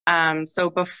So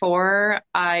before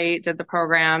I did the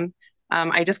program,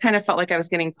 I just kind of felt like I was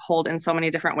getting pulled in so many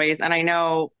different ways. And I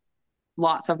know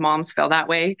lots of moms feel that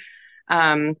way.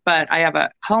 But I have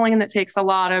a calling that takes a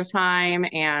lot of time,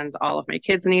 and all of my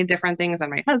kids need different things,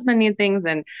 and my husband need things.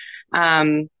 And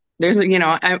um,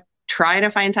 I try to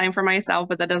find time for myself,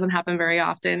 but that doesn't happen very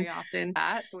often.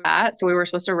 So we were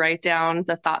supposed to write down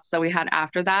the thoughts that we had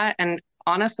after that. And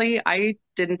honestly, I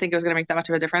didn't think it was going to make that much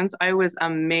of a difference. I was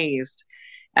amazed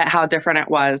at how different it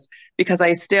was because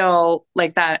I still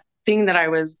like that thing that I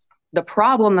was, the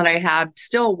problem that I had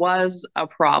still was a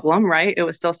problem, right? It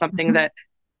was still something Mhm. that,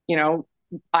 you know,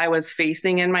 I was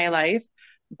facing in my life,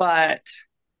 but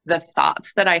the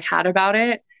thoughts that I had about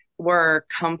it were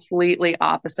completely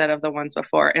opposite of the ones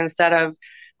before. Instead of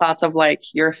thoughts of like,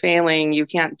 you're failing, you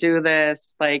can't do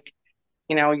this, like,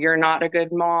 you're not a good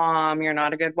mom, you're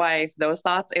not a good wife, those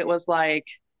thoughts, it was like,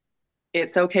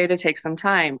 it's okay to take some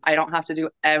time. I don't have to do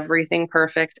everything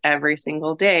perfect every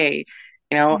single day.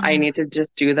 I Yeah. need to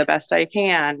just do the best I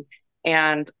can.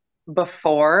 And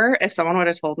before, if someone would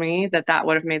have told me that that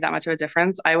would have made that much of a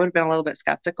difference, I would have been a little bit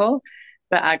skeptical.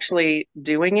 But actually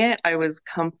doing it, I was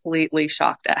completely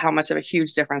shocked at how much of a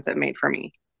huge difference it made for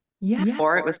me. Yes.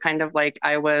 Before, it was kind of like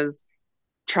I was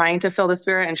trying to fill the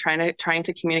spirit and trying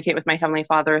to communicate with my Heavenly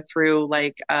Father through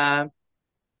like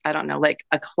I don't know, like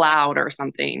a cloud or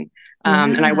something.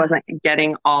 And I Yeah. wasn't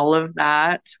getting all of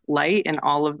that light and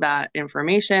all of that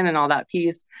information and all that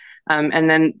peace. And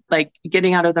then, like,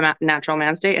 getting out of the natural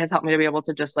man state has helped me to be able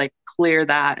to just like clear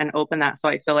that and open that. So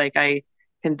I feel like I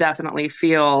can definitely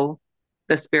feel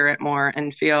the spirit more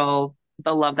and feel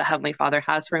the love that Heavenly Father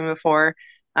has for me before,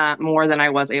 more than I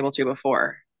was able to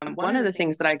before. One of the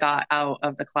things that I got out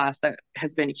of the class that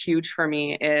has been huge for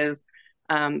me is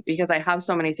because I have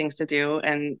so many things to do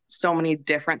and so many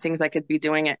different things I could be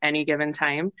doing at any given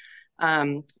time.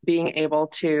 Being able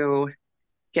to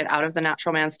get out of the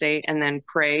natural man state and then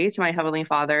pray to my Heavenly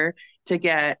Father to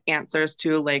get answers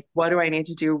to like, what do I need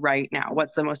to do right now?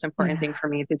 What's the most important Yeah. thing for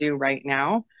me to do right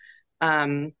now?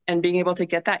 And being able to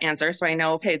get that answer. So I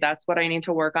know, okay, that's what I need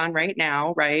to work on right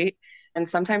now, right? And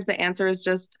sometimes the answer is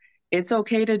just, it's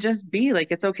okay to just be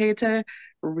like, it's okay to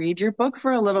read your book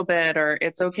for a little bit, or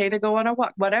it's okay to go on a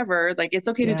walk, whatever. Like, it's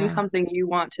okay to do Yeah. something you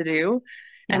want to do.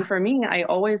 And Yeah. for me, I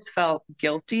always felt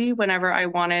guilty whenever I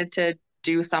wanted to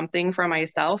do something for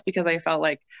myself because I felt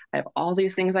like I have all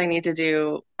these things I need to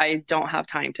do. I don't have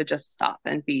time to just stop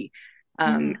and be.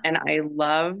 Yeah. And I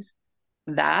love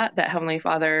that Heavenly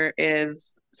Father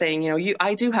is saying,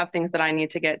 I do have things that I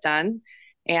need to get done.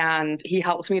 And he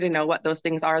helps me to know what those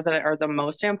things are that are the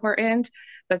most important.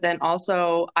 But then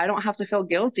also, I don't have to feel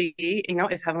guilty.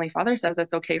 If Heavenly Father says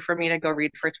it's okay for me to go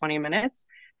read for 20 minutes,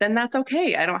 then that's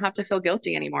okay. I don't have to feel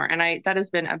guilty anymore. And that has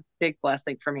been a big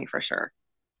blessing for me for sure.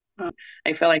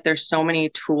 I feel like there's so many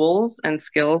tools and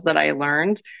skills that I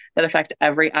learned that affect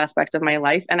every aspect of my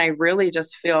life. And I really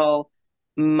just feel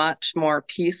much more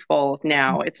peaceful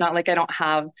now. It's not like I don't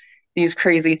have these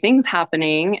crazy things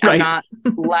happening. I'm Right. not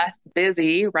less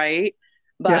busy, right? Yep.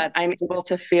 But I'm able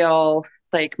to feel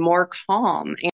like more calm